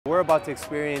We're about to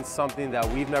experience something that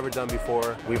we've never done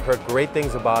before. We've heard great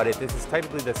things about it. This is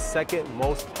technically the second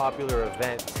most popular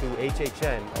event to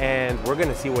HHN, and we're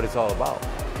gonna see what it's all about.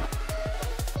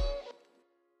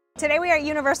 Today we are at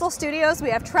Universal Studios. We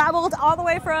have traveled all the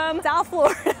way from South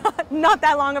Florida, not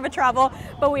that long of a travel,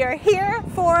 but we are here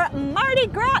for Mardi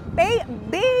Gras,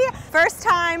 baby. First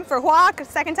time for Huac,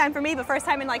 second time for me, but first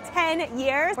time in like 10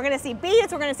 years. We're gonna see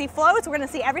beads, we're gonna see floats, we're gonna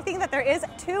see everything that there is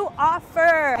to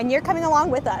offer. And you're coming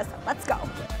along with us. Let's go.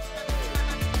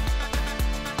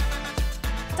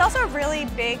 It's also a really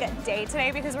big day today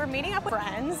because we're meeting up with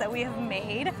friends that we have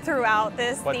made throughout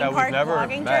this theme park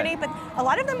vlogging journey, but a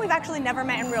lot of them we've actually never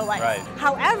met in real life. Right.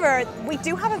 However, we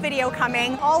do have a video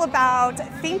coming all about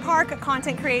theme park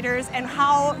content creators and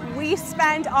how we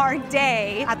spend our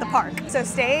day at the park. So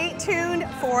stay tuned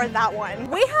for that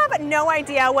one. We have no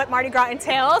idea what Mardi Gras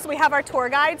entails. We have our tour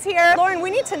guides here. Lauren,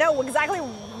 we need to know exactly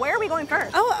where are we going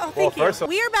first? Thank you.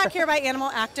 We are back here by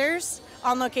Animal Actors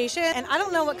on location, and I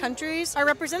don't know what countries are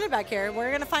represented back here.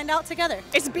 We're gonna find out together.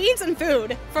 It's beads and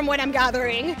food, from what I'm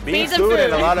gathering. Beads, food,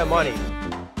 and a lot of money.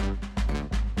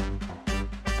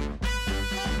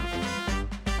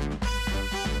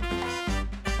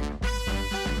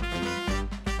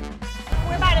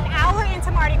 We're about an hour into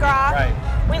Mardi Gras.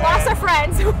 Right. We lost our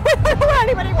friends. We don't know where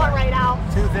anybody went right now.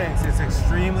 Two things, it's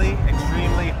extremely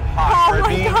hot. Oh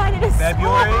my God, it is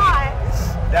February, so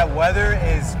hot. That weather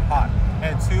is hot.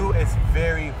 And two, it's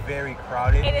very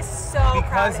crowded. It is so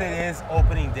because crowded. it is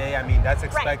opening day, I mean, that's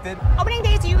expected. Right. Opening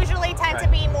days usually tend to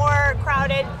be more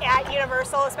crowded at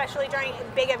Universal, especially during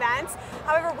big events.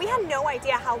 However, we had no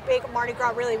idea how big Mardi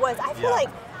Gras really was. I feel like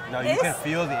you can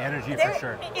feel the energy for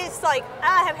sure. It's like,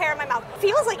 I have hair in my mouth.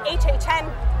 Feels like HHN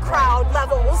crowd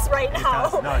levels right now.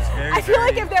 No, it's very, I feel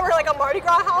like if there were like a Mardi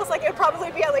Gras house, like it would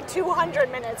probably be at like 200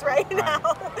 minutes right now.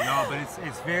 No, but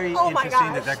it's very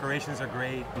interesting. The decorations are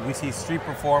great. We see street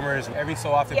performers. Every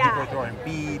so often people are throwing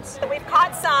beads. We've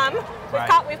caught some.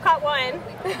 We've caught one.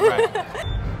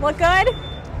 Right. Look good?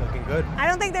 Looking good. I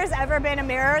don't think there's ever been a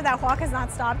mirror that Huac has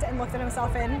not stopped and looked at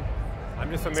himself in. I'm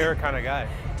just a mirror kind of guy.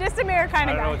 Just a mirror kind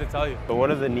of guy. I don't know what to tell you. But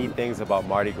one of the neat things about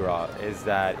Mardi Gras is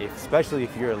that, especially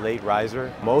if you're a late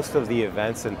riser, most of the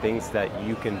events and things that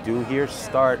you can do here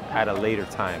start at a later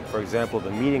time. For example, the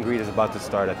meet and greet is about to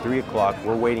start at 3 o'clock.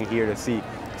 We're waiting here to see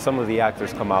some of the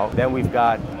actors come out. Then we've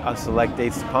got a select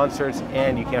dates concerts,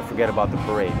 and you can't forget about the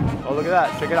parade. Oh, look at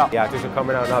that. Check it out. The actors are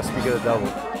coming out now. Speak of the devil.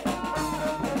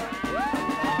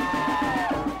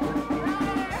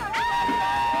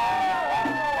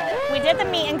 We did the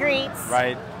meet and greets.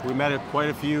 Right. We met quite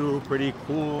a few pretty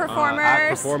cool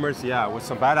performers, yeah, with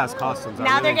some badass costumes.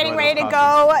 Now they're getting ready to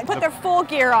go put their full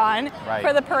gear on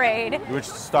for the parade. Which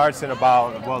starts in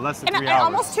about, less than 3 hours.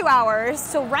 Almost 2 hours.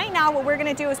 So right now what we're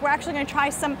gonna do is we're actually gonna try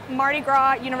some Mardi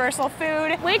Gras Universal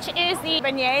food, which is the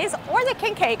beignets or the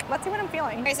king cake. Let's see what I'm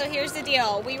feeling. Okay, so here's the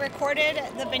deal. We recorded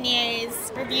the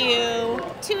beignets review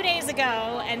 2 days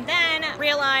ago and then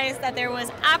realized that there was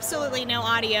absolutely no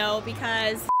audio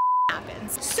because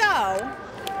happens. So,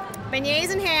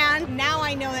 beignets in hand, now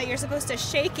I know that you're supposed to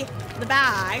shake the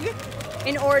bag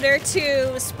in order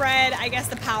to spread, I guess,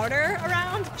 the powder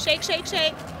around. Shake, shake,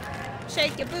 shake.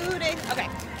 Shake your booty. Okay.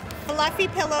 Fluffy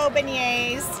pillow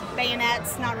beignets,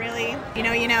 bayonets, not really. You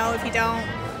know, if you don't,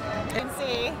 you can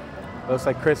see. Looks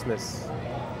like Christmas.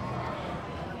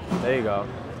 There you go.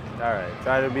 All right,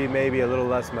 try to be maybe a little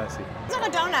less messy. It's like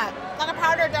a donut, like a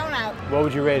powdered donut. What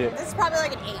would you rate it? This is probably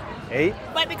like an 8. 8?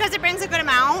 But because it brings a good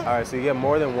amount. All right, so you get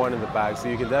more than one in the bag, so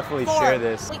you can definitely 4. share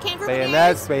this. We came for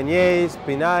bayonets, beignets,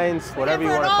 benigns, whatever you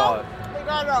want to call it. We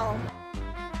got it all.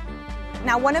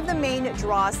 Now, one of the main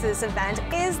draws to this event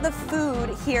is the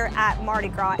food here at Mardi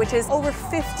Gras, which is over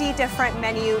 50 different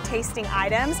menu tasting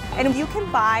items. And you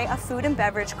can buy a food and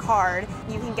beverage card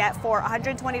you can get for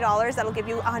 $120. That'll give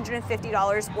you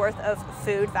 $150 worth of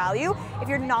food value. If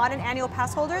you're not an annual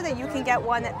pass holder, then you can get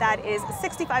one that is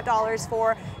 $65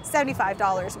 for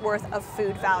 $75 worth of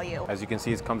food value. As you can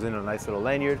see, it comes in a nice little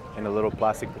lanyard and a little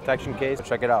plastic protection case.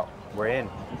 Check it out. We're in.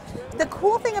 The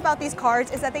cool thing about these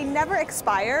cards is that they never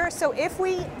expire. So if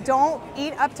we don't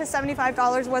eat up to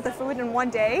 $75 worth of food in one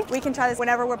day, we can try this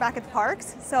whenever we're back at the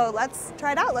parks. So let's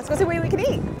try it out. Let's go see what we can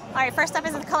eat. All right, first up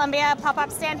is the Colombia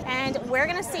pop-up stand, and we're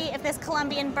gonna see if this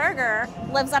Colombian burger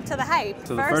lives up to the hype.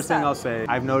 So the first thing I'll say,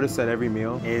 I've noticed at every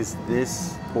meal is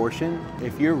this portion.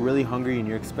 If you're really hungry and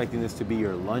you're expecting this to be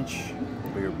your lunch,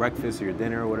 or your breakfast or your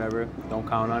dinner or whatever, don't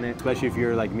count on it, especially if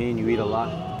you're like me and you eat a lot.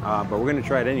 But we're gonna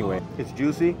try it anyway. It's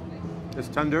juicy, it's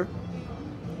tender,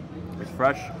 it's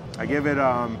fresh. I give it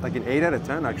like an 8 out of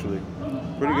 10 actually.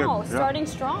 pretty good. Wow, starting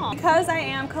strong. Because I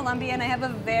am Colombian, I have a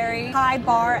very high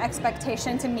bar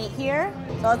expectation to meet here.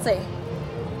 So let's see.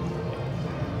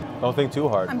 Don't think too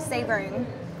hard. I'm savoring.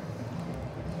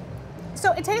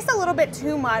 So it tastes a little bit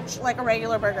too much like a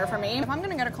regular burger for me. If I'm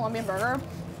gonna get a Colombian burger,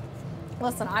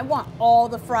 listen, I want all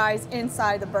the fries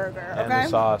inside the burger, okay? And the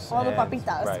sauce. All the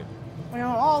papitas. Right. You know,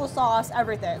 all the sauce,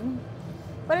 everything.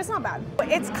 But it's not bad.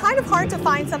 It's kind of hard to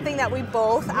find something that we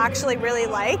both actually really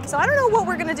like. So I don't know what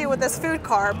we're gonna do with this food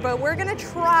cart, but we're gonna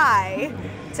try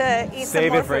to eat some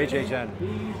more Save it for food.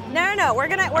 HHN. No.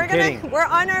 We're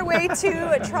on our way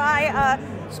to try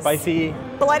a Spicy.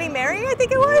 Bloody Mary, I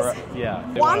think it was? Yeah.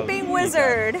 Whomping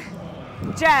Wizard.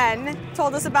 Jen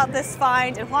told us about this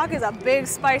find, and Hawk is a big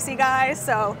spicy guy,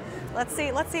 so let's see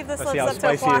if this Let's see lives how up to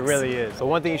spicy it Hawk's. really is. So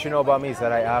one thing you should know about me is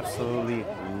that I absolutely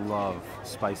love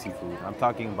spicy food. I'm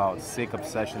talking about sick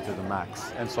obsession to the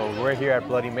max. And so we're here at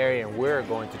Bloody Mary and we're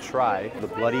going to try the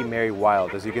Bloody Mary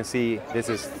Wild. As you can see, this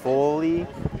is fully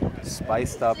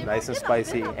spiced up, nice and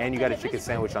spicy, and you got a chicken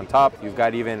sandwich on top. You've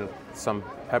got even some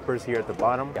peppers here at the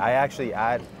bottom. I actually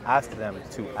asked them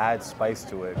to add spice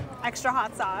to it. Extra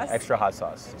hot sauce. Extra hot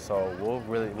sauce. So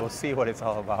we'll see what it's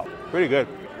all about. Pretty good.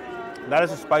 Not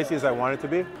as spicy as I want it to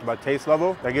be, but taste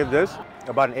level, I give this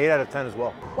about an 8 out of 10 as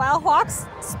well. While Hawk's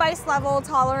spice level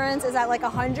tolerance is at like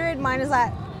 100, mine is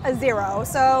at a 0.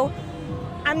 So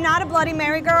I'm not a Bloody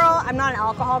Mary girl, I'm not an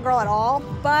alcohol girl at all,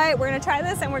 but we're gonna try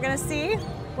this and we're gonna see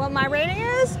what my rating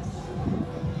is.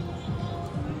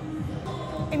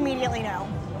 Immediately no.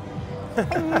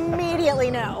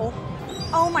 Immediately no.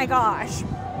 Oh my gosh,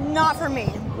 not for me.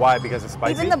 Why? Because it's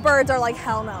spicy? Even the birds are like,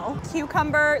 hell no.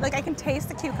 Cucumber, like I can taste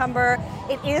the cucumber.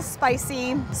 It is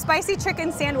spicy. Spicy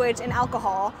chicken sandwich and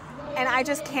alcohol. And I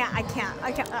just can't, I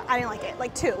didn't like it.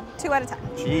 Like 2 out of 10.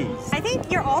 Jeez. I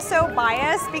think you're also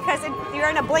biased because you're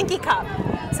in a Blinky cup.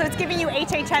 So it's giving you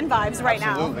HHN vibes right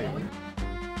Absolutely. now.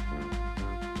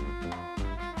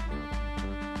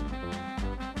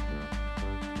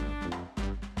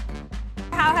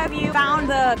 How have you found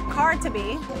the card to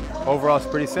be? Overall, it's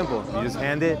pretty simple. You just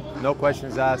hand it, no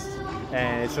questions asked,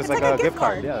 and it's just like a gift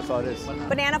card. Yeah, that's all it is.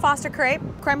 Banana Foster crepe,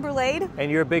 creme brulee.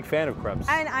 And you're a big fan of crepes.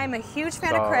 And I'm a huge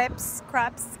fan of crepes.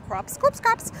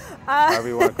 However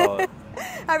you want to call it.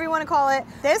 However you want to call it.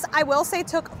 This, I will say,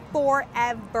 took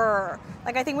forever.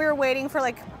 Like, I think we were waiting for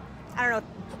like, I don't know,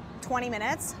 20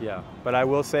 minutes. Yeah, but I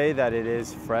will say that it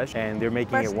is fresh, and they're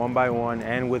making it one by one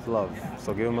and with love.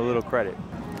 So give them a little credit.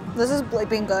 This is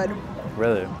bleeping good.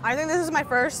 Really? I think this is my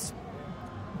first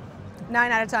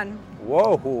 9 out of 10.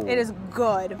 Whoa. It is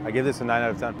good. I give this a 9 out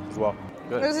of 10 as well.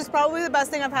 Good. This is probably the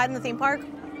best thing I've had in the theme park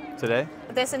Today?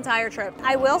 this entire trip.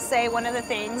 I will say one of the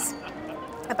things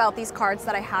about these cards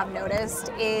that I have noticed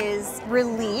is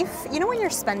relief. You know, when you're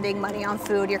spending money on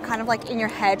food, you're kind of like in your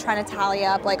head trying to tally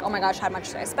up like, oh my gosh, how much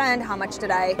did I spend? How much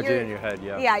did I? Budget in your head,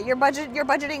 yeah. Yeah, you're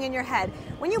budgeting in your head.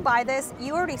 When you buy this,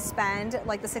 you already spend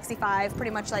like the 65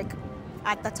 pretty much like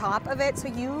at the top of it. So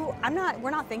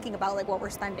we're not thinking about like what we're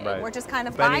spending. Right. We're just kind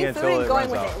of Spending buying food until and it going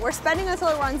runs with out. it. We're spending until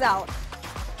it runs out.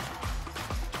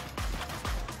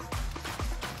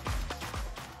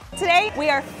 Today, we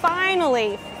are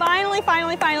finally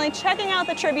checking out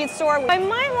the tribute store. I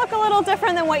might look a little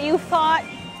different than what you thought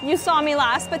you saw me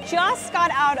last, but just got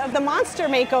out of the monster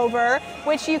makeover,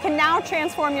 which you can now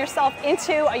transform yourself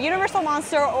into a universal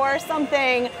monster or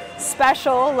something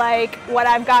special like what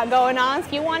I've got going on.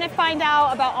 If you want to find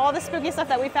out about all the spooky stuff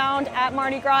that we found at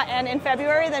Mardi Gras and in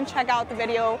February, then check out the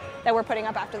video that we're putting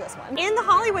up after this one. In the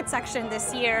Hollywood section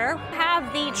this year, we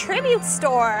have the tribute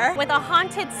store with a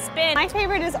haunted spin. My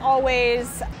favorite is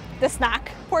always the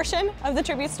snack portion of the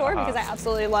tribute store because I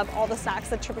absolutely love all the snacks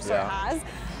that tribute store has.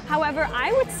 However,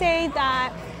 I would say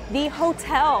that the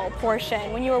hotel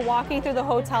portion, when you were walking through the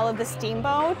hotel of the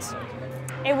steamboat,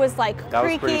 it was like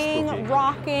creaking,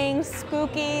 rocking,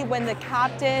 spooky when the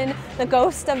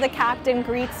ghost of the captain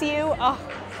greets you. Oh,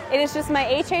 it is just, my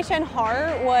HHN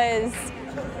heart was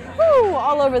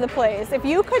all over the place. If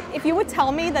you would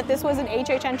tell me that this was an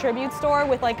HHN tribute store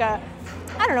with like a,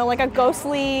 I don't know, like a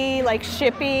ghostly, like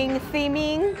shipping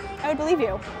theming, I would believe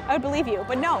you. I would believe you,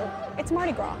 but no, it's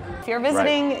Mardi Gras. If you're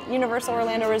visiting Universal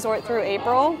Orlando Resort through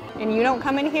April and you don't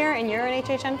come in here and you're an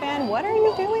HHN fan, what are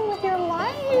you doing with your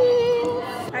life?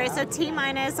 All right, so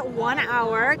T-minus 1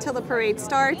 hour till the parade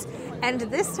starts. And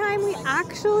this time we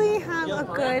actually have a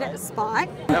good spot.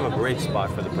 We have a great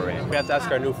spot for the parade. We have to ask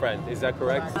our new friend, is that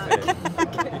correct?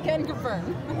 Can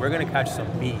confirm. We're gonna catch some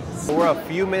bees. We're a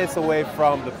few minutes away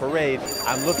from the parade.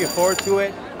 I'm looking forward to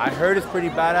it. I heard it's pretty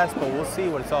badass, but we'll see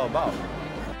what it's all about.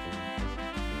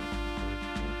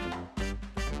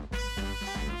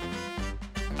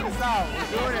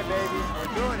 We're doing it, baby.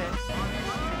 We're doing it.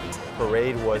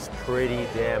 parade was pretty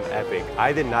damn epic.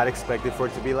 I did not expect it for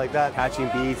it to be like that. Catching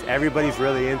beads, everybody's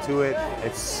really into it.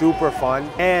 It's super fun.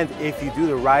 And if you do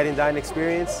the ride and dine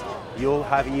experience, you'll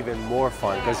have even more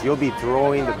fun because you'll be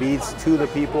throwing the beads to the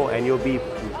people and you'll be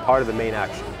part of the main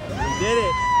action. We did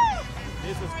it.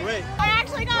 This is great. I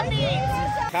actually got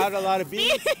beads. Count a lot of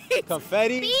beads,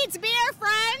 confetti. Beads, beer,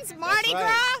 friends, Mardi That's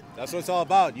right. Gras. That's what it's all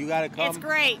about. You gotta come. It's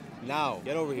great. Now,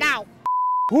 get over here. Now.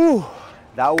 Whew.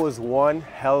 That was one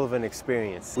hell of an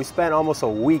experience. We spent almost a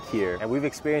week here and we've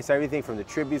experienced everything from the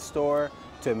tribute store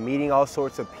to meeting all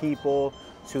sorts of people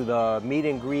to the meet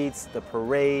and greets, the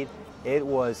parade. It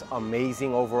was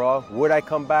amazing overall. Would I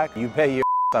come back? You bet your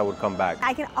I would come back.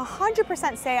 I can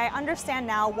 100% say I understand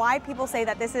now why people say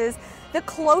that this is the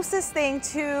closest thing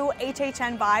to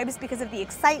HHN vibes because of the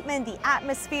excitement, the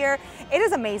atmosphere. It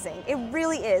is amazing. It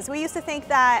really is. We used to think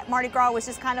that Mardi Gras was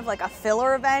just kind of like a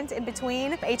filler event in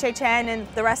between HHN and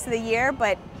the rest of the year,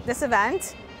 but this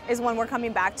event is one we're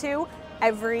coming back to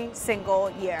every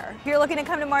single year. If you're looking to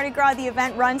come to Mardi Gras, the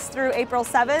event runs through April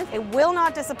 7th. It will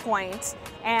not disappoint.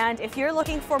 And if you're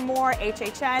looking for more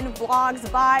HHN vlogs,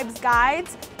 vibes,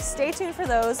 guides, stay tuned for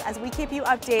those as we keep you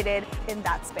updated in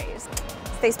that space.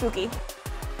 Stay spooky.